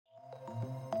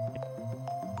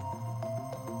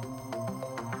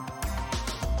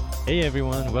Hey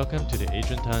everyone, welcome to the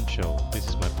Adrian Tan Show. This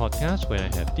is my podcast where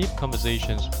I have deep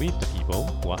conversations with the people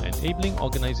who are enabling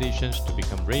organizations to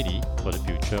become ready for the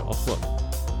future of work.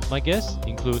 My guests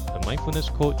include a mindfulness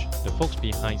coach, the folks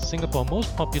behind Singapore's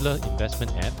most popular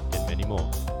investment app, and many more.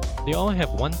 They all have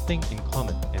one thing in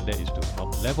common, and that is to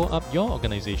help level up your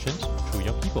organizations through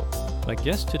your people. My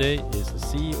guest today is the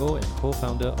CEO and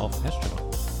co-founder of Astronaut.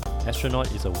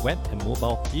 Astronaut is a web and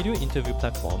mobile video interview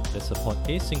platform that supports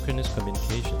asynchronous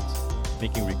communications,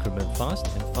 making recruitment fast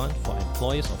and fun for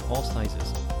employers of all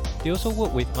sizes. They also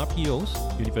work with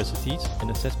RPOs, universities,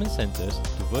 and assessment centers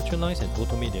to virtualize and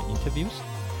automate their interviews,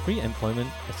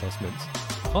 pre-employment assessments,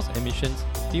 cost emissions,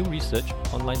 field research,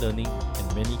 online learning,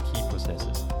 and many key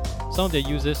processes. Some of their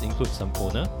users include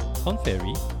Sampona,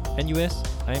 Conferry, NUS,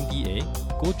 IMDA,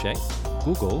 Gojek,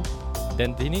 Google,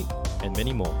 Dentinic, and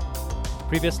many more.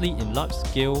 Previously in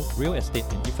large-scale real estate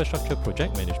and infrastructure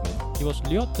project management, he was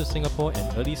lured to Singapore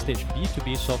and early-stage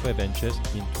B2B software ventures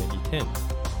in 2010.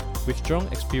 With strong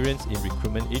experience in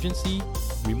recruitment agency,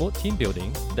 remote team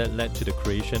building that led to the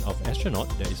creation of Astronaut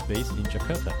that is based in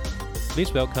Jakarta.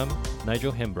 Please welcome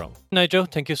Nigel Hembrow. Nigel,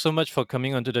 thank you so much for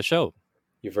coming onto the show.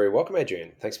 You're very welcome,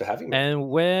 Adrian. Thanks for having me. And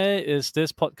where is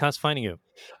this podcast finding you?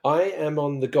 I am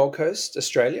on the Gold Coast,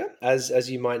 Australia. As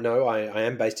you might know, I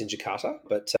am based in Jakarta,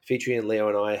 but Fitri and Leo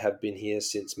and I have been here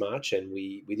since March, and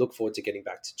we look forward to getting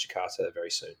back to Jakarta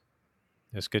very soon.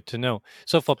 That's good to know.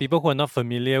 So for people who are not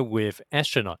familiar with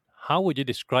Astronaut, how would you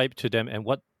describe to them and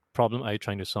what problem are you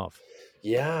trying to solve?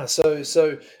 Yeah,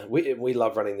 so we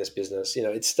love running this business. You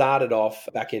know, it started off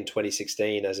back in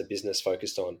 2016 as a business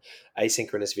focused on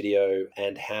asynchronous video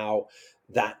and how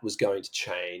that was going to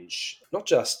change not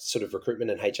just sort of recruitment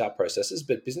and HR processes,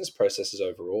 but business processes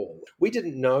overall. We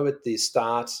didn't know at the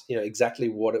start, exactly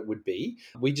what it would be.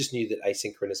 We just knew that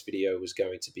asynchronous video was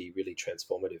going to be really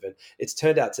transformative, and it's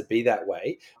turned out to be that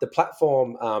way. The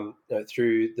platform,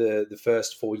 through the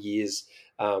first 4 years,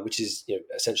 which is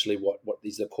essentially what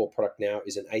is the core product now,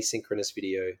 is an asynchronous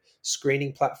video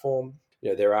screening platform.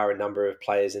 There are a number of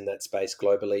players in that space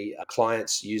globally.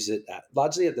 Clients use it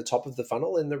largely at the top of the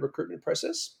funnel in the recruitment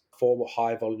process for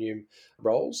high volume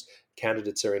roles.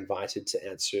 Candidates are invited to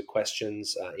answer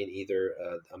questions in either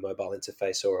a mobile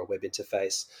interface or a web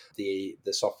interface. The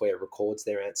software records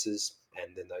their answers,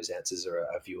 and then those answers are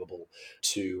viewable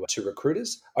to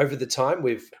recruiters. Over the time,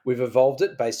 we've evolved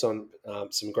it based on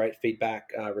some great feedback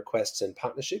requests and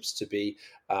partnerships to be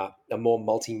a more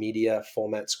multimedia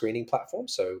format screening platform.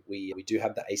 So we do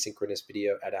have the asynchronous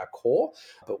video at our core,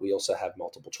 but we also have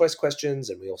multiple choice questions,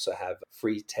 and we also have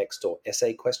free text or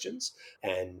essay questions,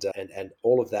 and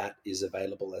all of that is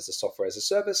available as a software as a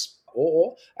service,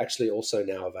 or actually also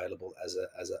now available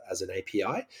as an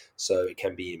API, so it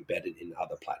can be embedded in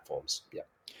other platforms. Yeah.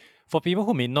 For people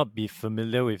who may not be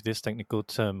familiar with this technical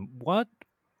term, what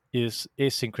is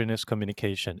asynchronous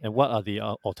communication and what are the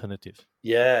alternatives?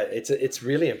 Yeah, it's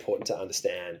really important to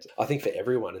understand, I think, for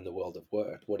everyone in the world of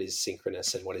work, what is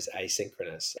synchronous and what is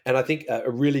asynchronous. And I think a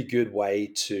really good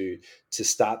way to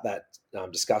start that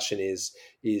discussion is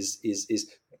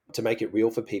to make it real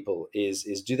for people is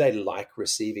do they like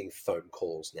receiving phone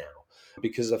calls now?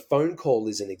 Because a phone call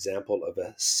is an example of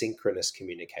a synchronous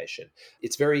communication.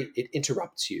 It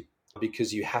interrupts you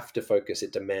because you have to focus.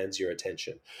 It demands your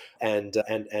attention, and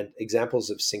examples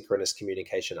of synchronous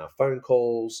communication are phone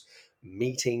calls,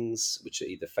 meetings, which are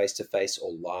either face to face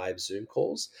or live Zoom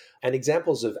calls, and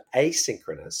examples of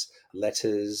asynchronous: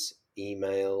 letters,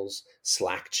 emails,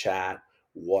 Slack chat,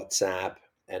 WhatsApp,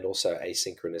 and also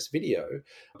asynchronous video.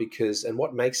 And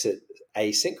what makes it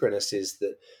asynchronous is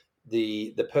that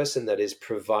the person that is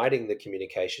providing the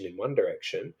communication in one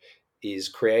direction is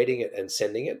creating it and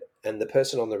sending it, and the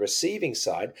person on the receiving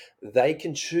side, they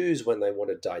can choose when they want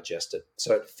to digest it,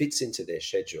 so it fits into their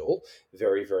schedule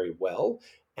very, very well,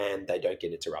 and they don't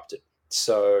get interrupted.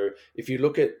 So if you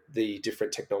look at the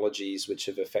different technologies which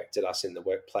have affected us in the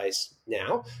workplace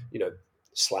now,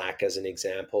 Slack as an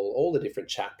example, all the different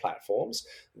chat platforms,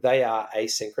 they are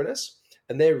asynchronous,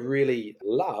 and they're really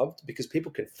loved because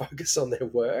people can focus on their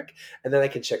work, and then they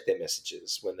can check their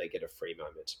messages when they get a free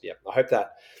moment. Yeah, I hope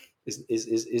that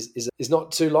is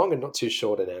not too long and not too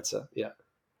short an answer. Yeah.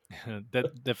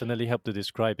 That definitely helped to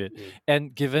describe it. Mm.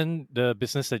 And given the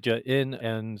business that you're in,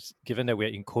 and given that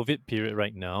we're in COVID period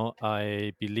right now,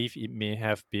 I believe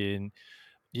it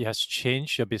has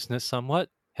changed your business somewhat.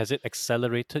 Has it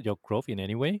accelerated your growth in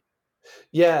any way?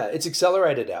 Yeah, it's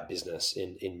accelerated our business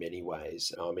in many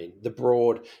ways. I mean, the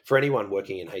broad for anyone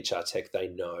working in HR tech, they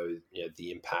know,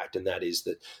 the impact, and that is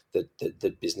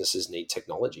that businesses need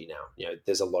technology now.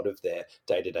 There's a lot of their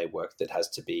day to day work that has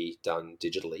to be done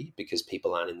digitally because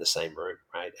people aren't in the same room,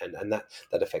 right? And that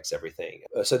affects everything.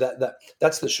 So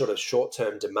that's the sort of short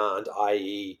term demand,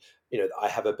 i.e., I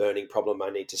have a burning problem,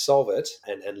 I need to solve it.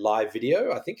 And live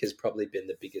video, I think, has probably been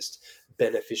the biggest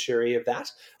beneficiary of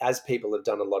that. As people have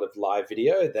done a lot of live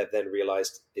video, they've then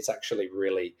realized it's actually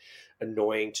really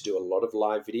annoying to do a lot of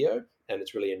live video, and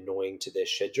it's really annoying to their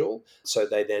schedule. So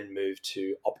they then move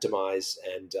to optimize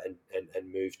and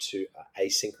move to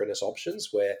asynchronous options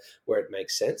where it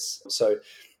makes sense.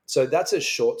 So that's a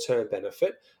short term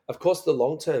benefit. Of course, the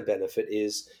long term benefit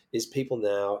is people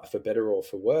now, for better or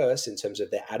for worse, in terms of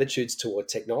their attitudes toward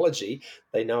technology,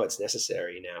 they know it's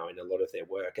necessary now in a lot of their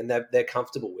work, and they're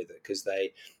comfortable with it because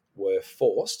they were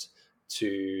forced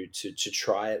to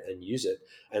try it and use it.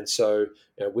 And so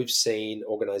we've seen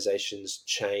organizations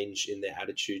change in their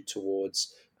attitude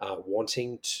towards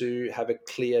wanting to have a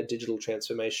clear digital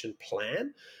transformation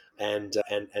plan. And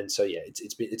so yeah,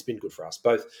 it's been good for us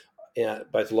both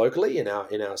locally in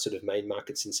our sort of main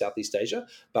markets in Southeast Asia,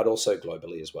 but also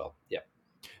globally as well. Yeah.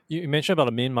 You mentioned about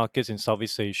the main markets in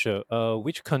Southeast Asia.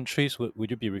 Which countries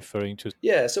would you be referring to?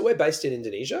 Yeah, so we're based in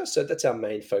Indonesia, so that's our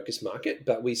main focus market.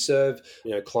 But we serve,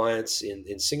 clients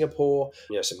in Singapore,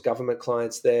 some government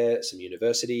clients there, some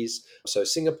universities. So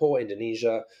Singapore,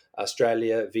 Indonesia,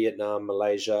 Australia, Vietnam,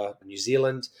 Malaysia, New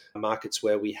Zealand, markets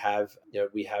where we have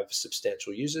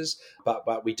substantial users,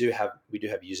 but we do have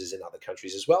users in other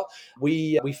countries as well.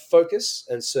 We focus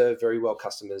and serve very well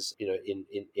customers,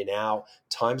 in our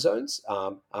time zones,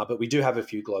 but we do have a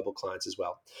few global clients as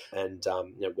well, and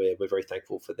we're very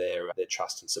thankful for their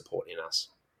trust and support in us.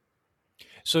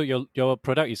 So your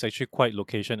product is actually quite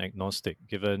location agnostic,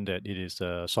 given that it is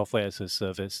a software as a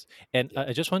service. And Yeah,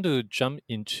 I just want to jump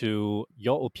into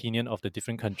your opinion of the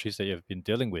different countries that you have been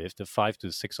dealing with, the 5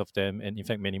 to 6 of them, and in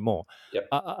fact many more. yep.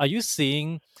 Are you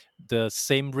seeing the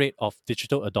same rate of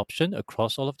digital adoption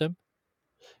across all of them?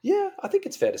 Yeah, I think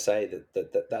it's fair to say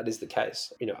that is the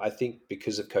case. I think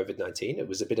because of COVID-19, it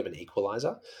was a bit of an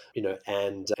equalizer.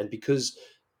 And because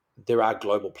there are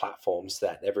global platforms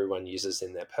that everyone uses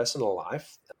in their personal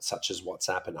life, such as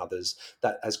WhatsApp and others,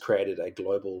 that has created a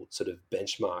global sort of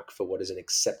benchmark for what is an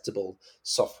acceptable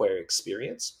software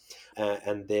experience.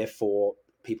 And therefore,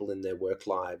 people in their work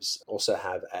lives also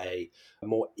have a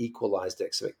more equalized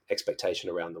expectation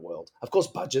around the world. Of course,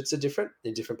 budgets are different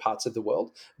in different parts of the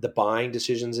world. The buying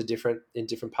decisions are different in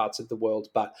different parts of the world,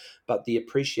 but the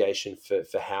appreciation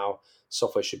for how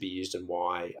software should be used and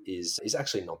why is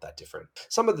actually not that different.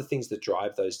 Some of the things that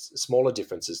drive those smaller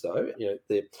differences, though,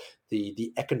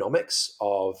 the economics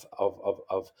of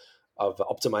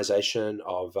optimization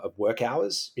of work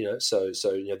hours, so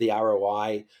the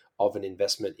ROI of an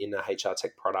investment in a HR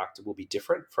tech product will be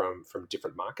different from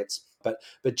different markets. But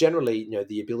generally,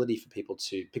 the ability for people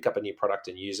to pick up a new product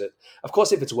and use it, of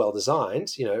course, if it's well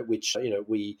designed, which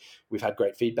we've had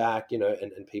great feedback,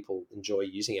 and people enjoy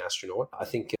using Astronaut. I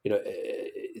think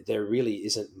there really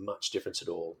isn't much difference at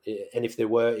all. And if there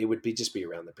were, it would just be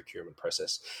around the procurement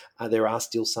process. There are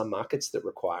still some markets that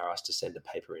require us to send a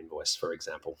paper invoice, for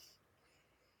example.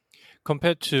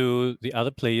 Compared to the other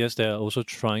players that are also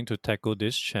trying to tackle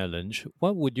this challenge,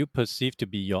 what would you perceive to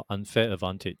be your unfair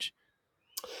advantage?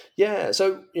 Yeah,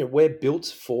 so we're built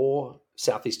for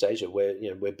Southeast Asia.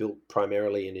 We're built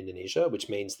primarily in Indonesia, which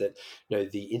means that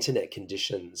the internet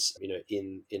conditions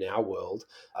in our world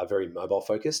are very mobile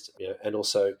focused. And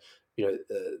also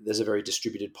there's a very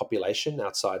distributed population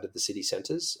outside of the city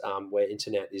centres, where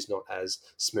internet is not as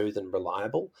smooth and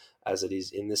reliable as it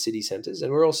is in the city centres.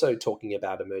 And we're also talking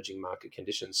about emerging market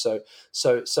conditions. So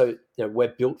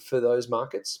we're built for those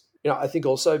markets. I think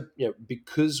also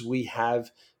because we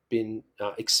have been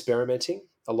experimenting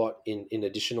a lot in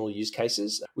additional use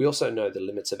cases. We also know the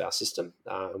limits of our system,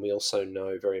 and we also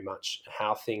know very much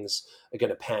how things are going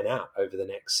to pan out over the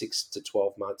next 6 to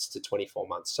 12 months to 24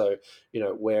 months. So,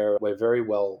 we're very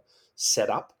well set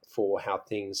up for how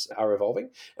things are evolving.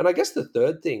 And I guess the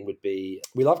third thing would be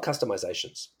we love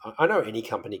customizations. I know any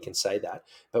company can say that,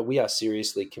 but we are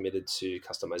seriously committed to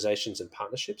customizations and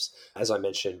partnerships. As I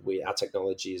mentioned, our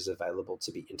technology is available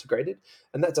to be integrated,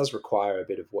 and that does require a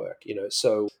bit of work.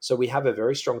 So we have a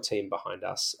very strong team behind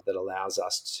us that allows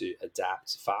us to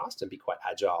adapt fast and be quite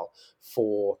agile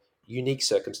for unique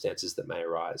circumstances that may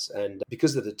arise. And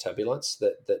because of the turbulence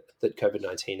that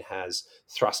COVID-19 has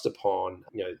thrust upon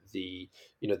the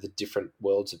different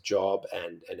worlds of job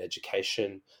and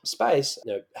education space,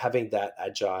 having that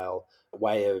agile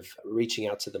way of reaching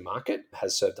out to the market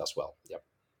has served us well. Yep.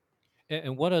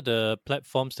 And what are the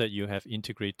platforms that you have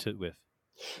integrated with?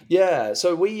 Yeah,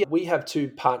 so we have two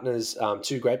partners,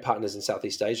 two great partners in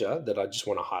Southeast Asia that I just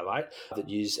want to highlight that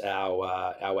use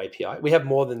our API. We have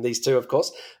more than these two, of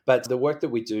course, but the work that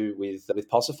we do with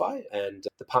Pulsify and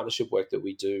the partnership work that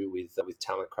we do with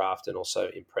Talentcraft and also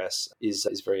Impress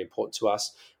is very important to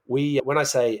us. When I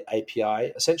say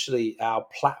API, essentially our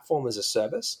platform as a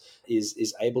service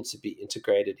is able to be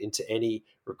integrated into any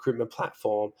recruitment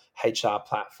platform, HR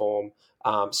platform,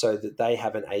 so that they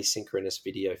have an asynchronous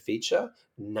video feature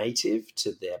native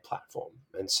to their platform.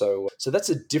 And so that's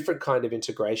a different kind of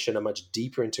integration, a much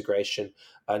deeper integration,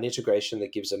 an integration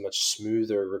that gives a much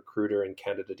smoother recruiter and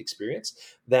candidate experience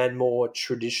than more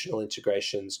traditional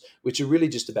integrations, which are really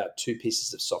just about two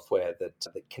pieces of software that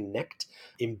connect.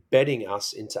 Embedding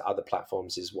us into other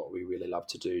platforms is what we really love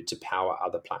to do to power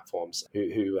other platforms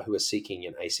who are seeking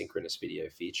an asynchronous video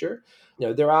feature.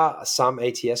 There are some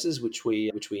ATSs which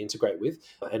we integrate with,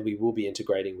 and we will be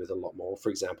integrating with a lot more. For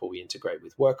example, we integrate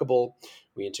with Workable,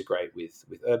 we integrate with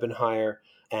Urban Hire,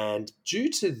 and due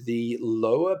to the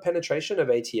lower penetration of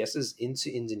ATSs into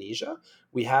Indonesia,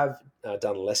 we have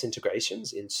done less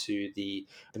integrations into the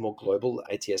more global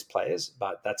ATS players.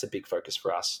 But that's a big focus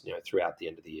for us, throughout the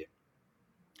end of the year.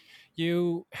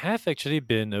 You have actually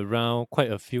been around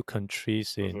quite a few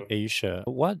countries in Mhm. Asia.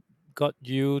 What got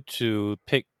you to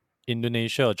pick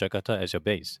Indonesia or Jakarta as your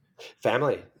base?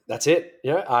 Family. That's it.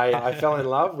 I fell in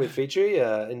love with Fitri,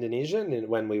 Indonesian, and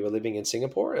when we were living in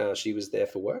Singapore. She was there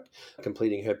for work,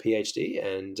 completing her PhD,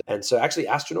 and so actually,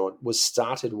 Astronaut was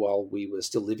started while we were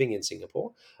still living in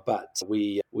Singapore. But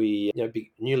we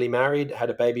newly married, had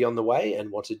a baby on the way,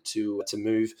 and wanted to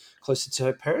move closer to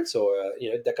her parents, or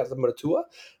dekat mertua,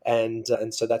 and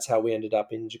so that's how we ended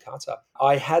up in Jakarta.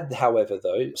 I had, however,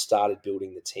 though, started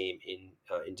building the team in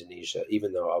Indonesia,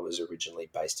 even though I was originally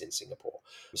based in Singapore.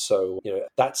 So,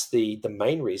 that's the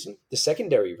main reason. The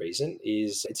secondary reason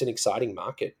is it's an exciting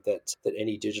market that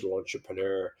any digital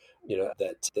entrepreneur,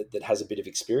 that has a bit of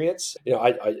experience.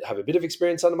 I have a bit of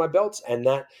experience under my belt, and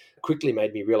that quickly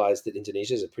made me realize that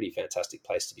Indonesia is a pretty fantastic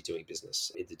place to be doing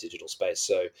business in the digital space.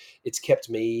 So it's kept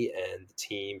me and the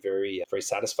team very, very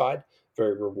satisfied,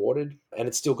 very rewarded, and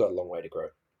it's still got a long way to grow.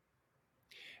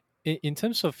 In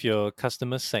terms of your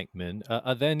customer segment,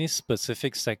 are there any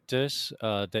specific sectors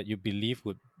that you believe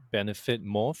would benefit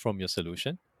more from your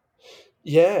solution?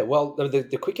 Yeah, well,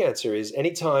 the quick answer is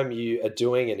anytime you are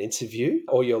doing an interview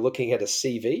or you're looking at a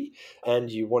CV and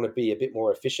you want to be a bit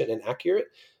more efficient and accurate,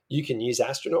 you can use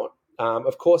Astronaut.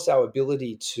 Of course, our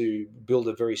ability to build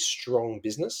a very strong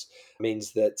business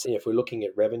means that if we're looking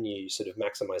at revenue sort of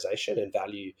maximization and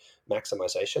value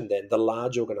maximization, then the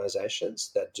large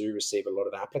organizations that do receive a lot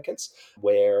of applicants,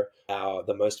 where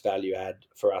the most value add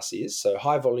for us is. So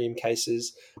high volume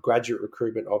cases, graduate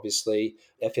recruitment, obviously,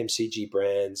 FMCG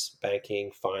brands,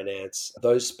 banking, finance,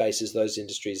 those spaces, those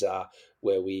industries are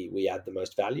where we add the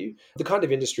most value. The kind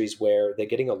of industries where they're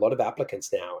getting a lot of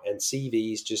applicants now and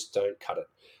CVs just don't cut it.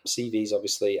 CVs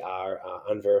obviously are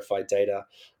unverified data.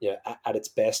 At its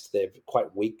best, they're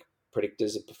quite weak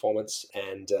predictors of performance,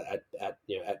 and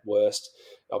at worst,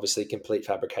 obviously complete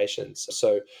fabrications.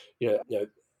 So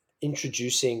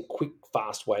introducing quick,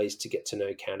 fast ways to get to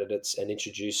know candidates and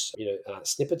introduce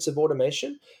snippets of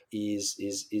automation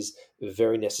is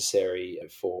very necessary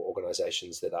for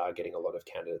organizations that are getting a lot of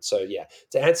candidates. So yeah,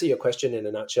 to answer your question in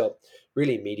a nutshell,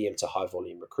 really medium to high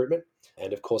volume recruitment.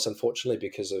 And of course, unfortunately,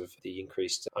 because of the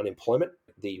increased unemployment,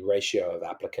 the ratio of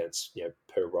applicants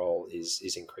per role is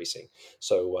increasing.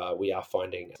 So we are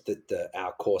finding that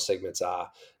our core segments are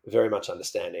very much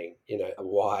understanding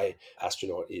why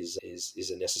Astronaut is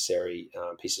a necessary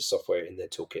piece of software in their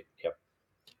toolkit. Yep.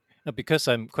 Because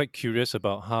I'm quite curious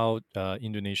about how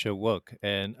Indonesia work,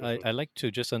 and Mhm. I like to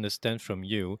just understand from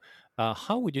you,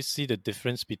 how would you see the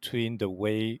difference between the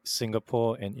way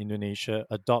Singapore and Indonesia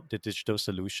adopt the digital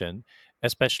solution,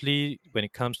 especially when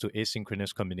it comes to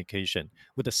asynchronous communication?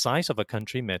 Would the size of a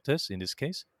country matters in this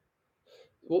case?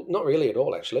 Well, not really at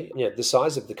all, actually. The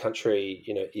size of the country,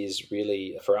 is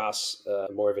really for us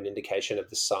more of an indication of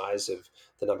the size of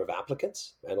the number of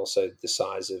applicants and also the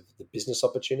size of the business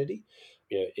opportunity.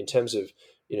 In terms of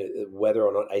whether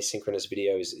or not asynchronous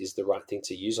video is the right thing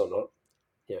to use or not.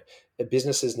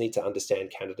 Businesses need to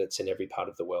understand candidates in every part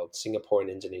of the world. Singapore and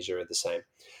Indonesia are the same.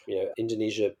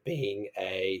 Indonesia being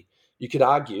you could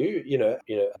argue,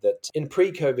 that in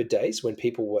pre-COVID days when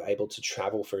people were able to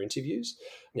travel for interviews,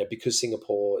 because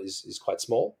Singapore is quite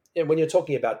small. And when you're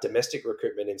talking about domestic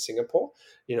recruitment in Singapore,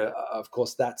 of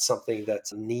course, that's something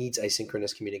that needs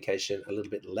asynchronous communication a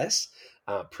little bit less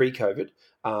pre-COVID.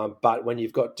 But when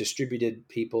you've got distributed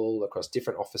people across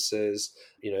different offices,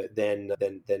 then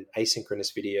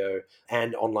asynchronous video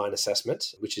and online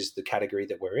assessment, which is the category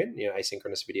that we're in,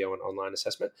 asynchronous video and online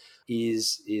assessment,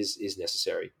 is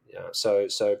necessary.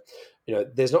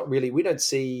 There's not really we don't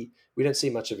see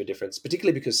much of a difference,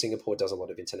 particularly because Singapore does a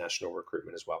lot of international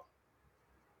recruitment as well.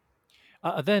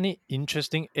 Are there any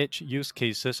interesting edge use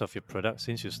cases of your product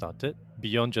since you started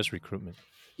beyond just recruitment?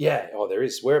 Yeah, there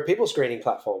is. We're a people screening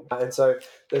platform, and so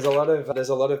there's a lot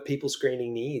of people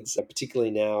screening needs, particularly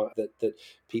now that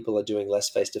people are doing less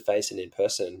face to face and in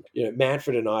person.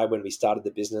 Manfred and I, when we started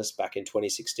the business back in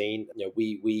 2016,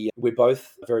 we're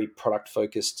both very product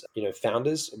focused,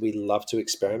 founders. We love to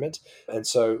experiment, and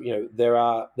so there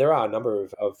are a number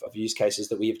of use cases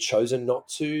that we have chosen not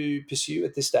to pursue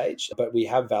at this stage, but we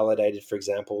have validated, for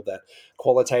example, that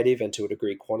qualitative and to a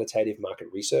degree quantitative market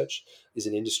research is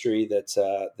an industry that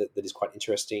is quite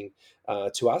interesting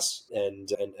to us,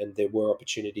 and there were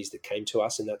opportunities that came to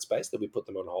us in that space that we put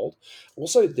them on hold.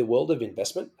 Also, the world of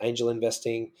investment, angel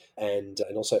investing, and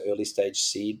also early stage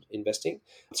seed investing.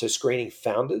 So screening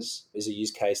founders is a use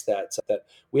case that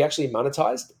we actually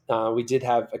monetized. We did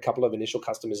have a couple of initial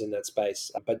customers in that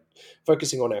space, but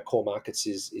focusing on our core markets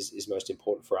is most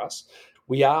important for us.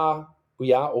 We are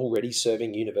already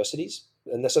serving universities,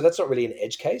 and so that's not really an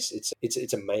edge case.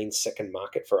 It's a main second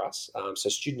market for us. So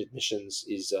student admissions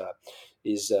is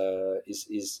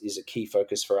a key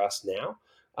focus for us now.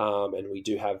 And we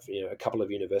do have a couple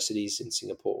of universities in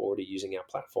Singapore already using our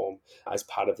platform as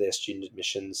part of their student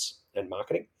admissions and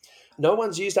marketing. No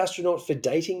one's used Astronaut for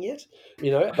dating yet,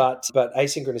 but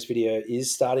asynchronous video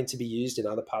is starting to be used in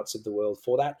other parts of the world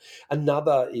for that.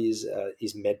 Another is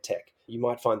medtech. You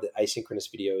might find that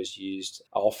asynchronous video is used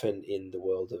often in the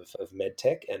world of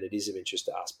medtech, and it is of interest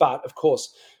to us. But of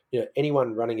course,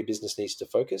 anyone running a business needs to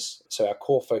focus. So our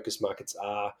core focus markets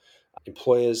are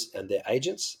employers and their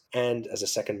agents, and as a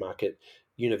second market,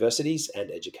 universities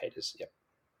and educators. Yep.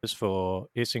 For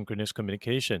asynchronous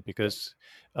communication, because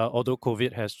although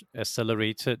COVID has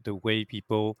accelerated the way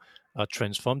people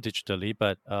transform digitally,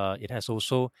 but it has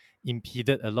also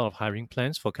impeded a lot of hiring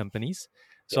plans for companies.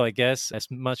 So Yep. I guess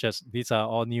as much as these are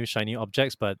all new shiny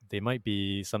objects, but they might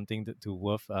be something to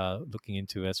worth looking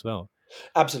into as well.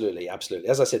 Absolutely, absolutely.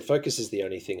 As I said, focus is the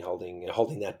only thing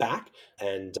holding that back,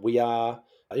 and we are.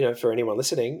 For anyone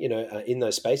listening, in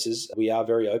those spaces, we are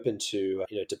very open to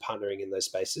partnering in those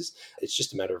spaces. It's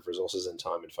just a matter of resources and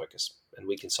time and focus, and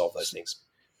we can solve those things.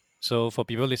 So for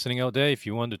people listening out there, if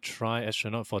you want to try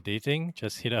Astronaut for dating,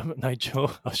 just hit up Nigel.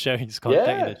 I'll share his contact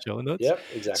in the Yeah. show notes. Yep.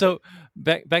 Exactly. So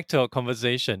back to our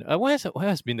conversation. What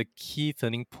has been the key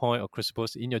turning point or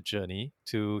crucibles in your journey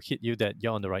to hit you that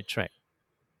you're on the right track?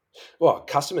 Well,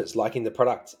 customers liking the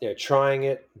product, trying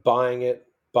it, buying it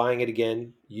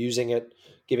again, using it,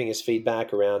 giving us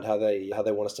feedback around how they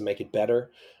want us to make it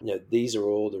better. These are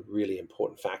all the really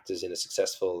important factors in a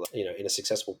successful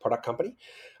product company.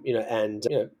 I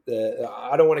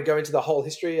don't want to go into the whole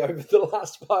history over the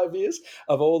last 5 years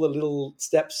of all the little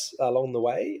steps along the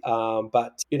way,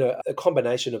 but a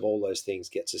combination of all those things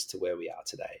gets us to where we are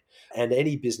today. And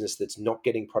any business that's not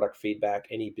getting product feedback,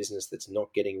 any business that's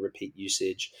not getting repeat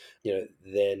usage,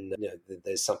 then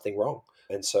there's something wrong.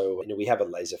 And so we have a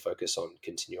laser focus on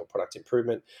continual product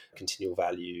improvement, continual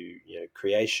value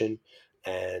creation,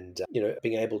 and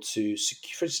being able to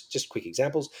secure, just quick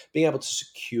examples, being able to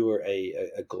secure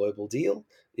a global deal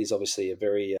is obviously a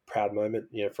very proud moment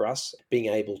for us. Being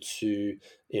able to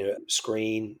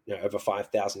screen over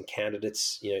 5,000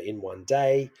 candidates in one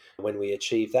day, when we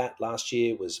achieved that last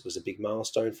year, was a big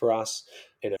milestone for us.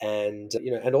 And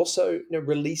also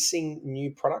releasing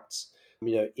new products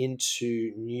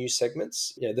into new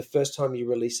segments. The first time you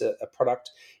release a product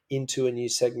into a new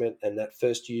segment, and that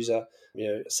first user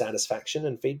satisfaction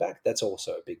and feedback, that's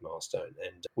also a big milestone.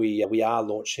 And we are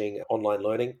launching online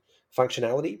learning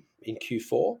functionality in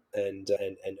Q4, and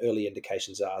early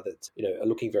indications are that are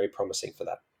looking very promising for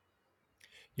that.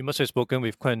 You must have spoken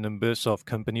with quite a number of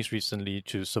companies recently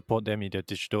to support them in their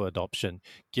digital adoption.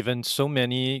 Given so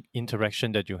many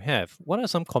interaction that you have, what are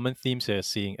some common themes you're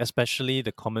seeing, especially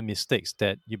the common mistakes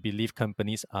that you believe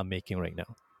companies are making right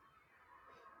now?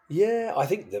 Yeah, I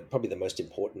think that probably the most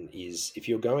important is, if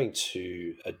you're going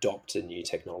to adopt a new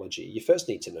technology, you first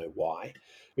need to know why.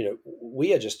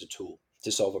 We are just a tool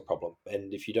to solve a problem.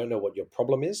 And if you don't know what your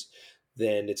problem is,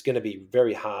 then it's going to be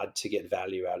very hard to get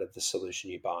value out of the solution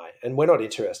you buy. And we're not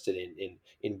interested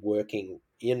in working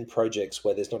in projects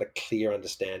where there's not a clear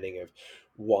understanding of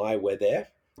why we're there,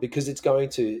 because it's going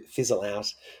to fizzle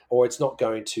out, or it's not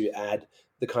going to add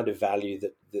the kind of value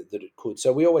that it could.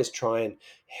 So we always try and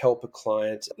help a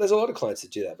client. There's a lot of clients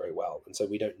that do that very well, and so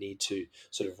we don't need to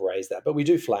sort of raise that, but we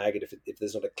do flag it if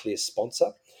there's not a clear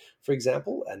sponsor, for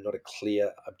example, and not a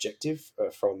clear objective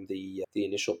from the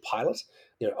initial pilot.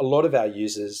 A lot of our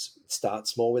users start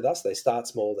small with us. They start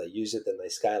small, they use it, then they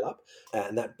scale up,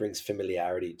 and that brings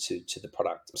familiarity to the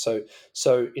product. So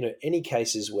any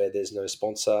cases where there's no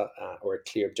sponsor or a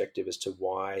clear objective as to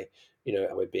why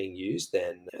we're being used,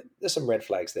 then there's some red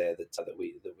flags there that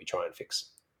we try and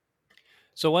fix.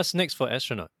 So what's next for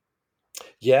Astronaut?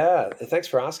 Yeah, thanks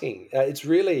for asking. It's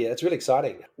really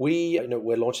exciting.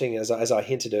 We're launching, as I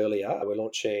hinted earlier, we're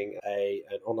launching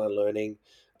an online learning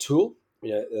tool.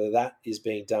 That is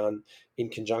being done in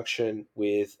conjunction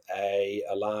with a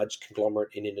large conglomerate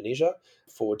in Indonesia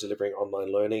for delivering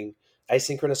online learning,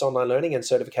 asynchronous online learning and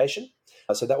certification.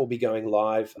 So that will be going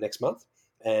live next month.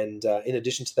 And in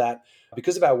addition to that,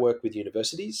 because of our work with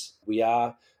universities, we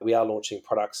are launching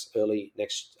products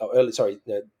next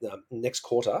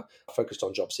quarter, focused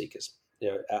on job seekers.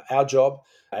 Our job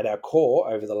at our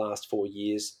core over the last 4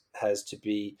 years has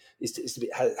been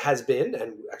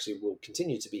and actually will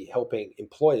continue to be helping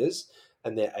employers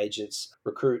and their agents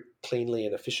recruit cleanly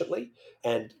and efficiently.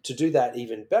 And to do that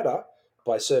even better,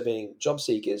 by serving job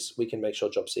seekers, we can make sure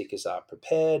job seekers are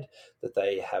prepared, that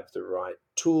they have the right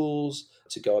tools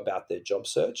to go about their job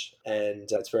search,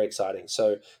 and it's very exciting.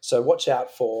 So watch out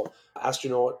for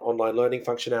Astronaut online learning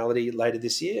functionality later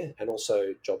this year, and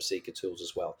also job seeker tools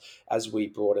as well, as we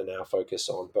broaden our focus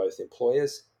on both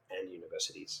employers and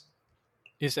universities.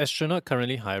 Is Astronaut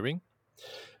currently hiring?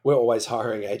 We're always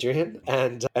hiring, Adrian,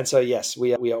 and so yes,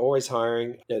 we are always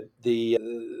hiring.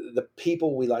 The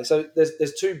people we like. So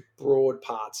there's two broad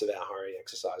parts of our hiring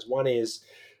exercise. One is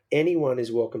anyone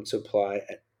is welcome to apply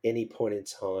at any point in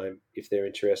time if they're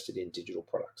interested in digital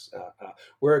products.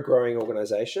 We're a growing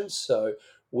organization, so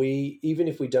even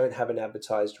if we don't have an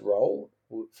advertised role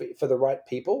for the right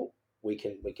people, we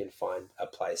can find a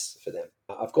place for them.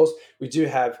 Of course, we do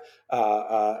have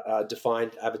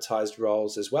defined advertised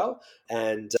roles as well,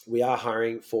 and we are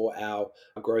hiring for our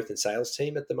growth and sales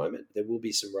team at the moment. There will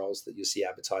be some roles that you'll see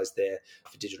advertised there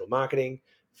for digital marketing,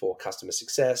 for customer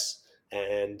success,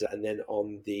 and then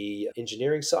on the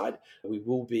engineering side, we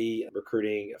will be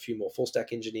recruiting a few more full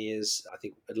stack engineers. I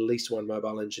think at least one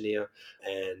mobile engineer,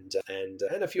 and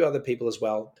a few other people as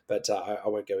well. But I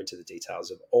won't go into the details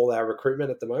of all our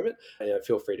recruitment at the moment.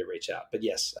 Feel free to reach out. But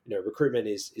yes, recruitment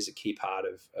is a key part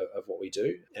of what we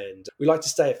do, and we like to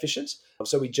stay efficient.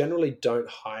 So we generally don't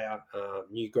hire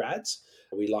new grads.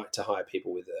 We like to hire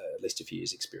people with at least a few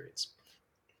years' experience.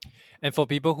 And for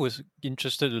people who is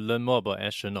interested to learn more about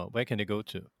Astronaut, where can they go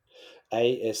to?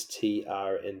 astrnt.co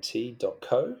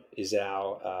is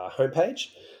our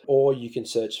homepage, or you can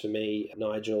search for me,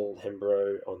 Nigel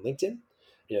Hembrow, on LinkedIn.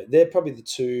 They're probably the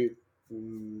two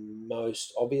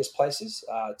most obvious places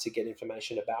to get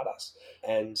information about us.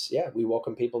 And yeah, we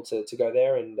welcome people to go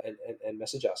there and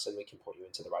message us, and we can point you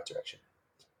into the right direction.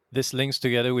 This links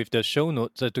together with the show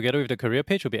notes, together with the career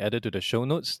page, will be added to the show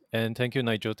notes. And thank you,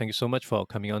 Nigel. Thank you so much for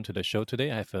coming on to the show today.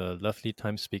 I have a lovely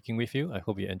time speaking with you. I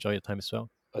hope you enjoy your time as well.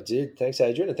 I did. Thanks,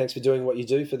 Adrian. And thanks for doing what you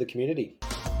do for the community.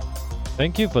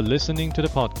 Thank you for listening to the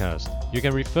podcast. You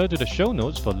can refer to the show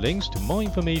notes for links to more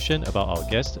information about our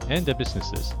guests and their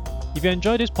businesses. If you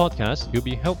enjoy this podcast, it will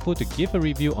be helpful to give a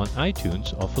review on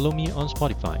iTunes or follow me on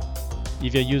Spotify.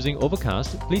 If you're using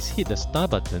Overcast, please hit the star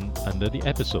button under the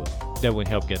episode. That will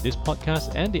help get this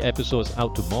podcast and the episodes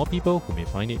out to more people who may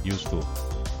find it useful.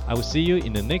 I will see you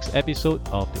in the next episode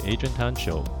of The Adrian Tan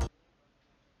Show.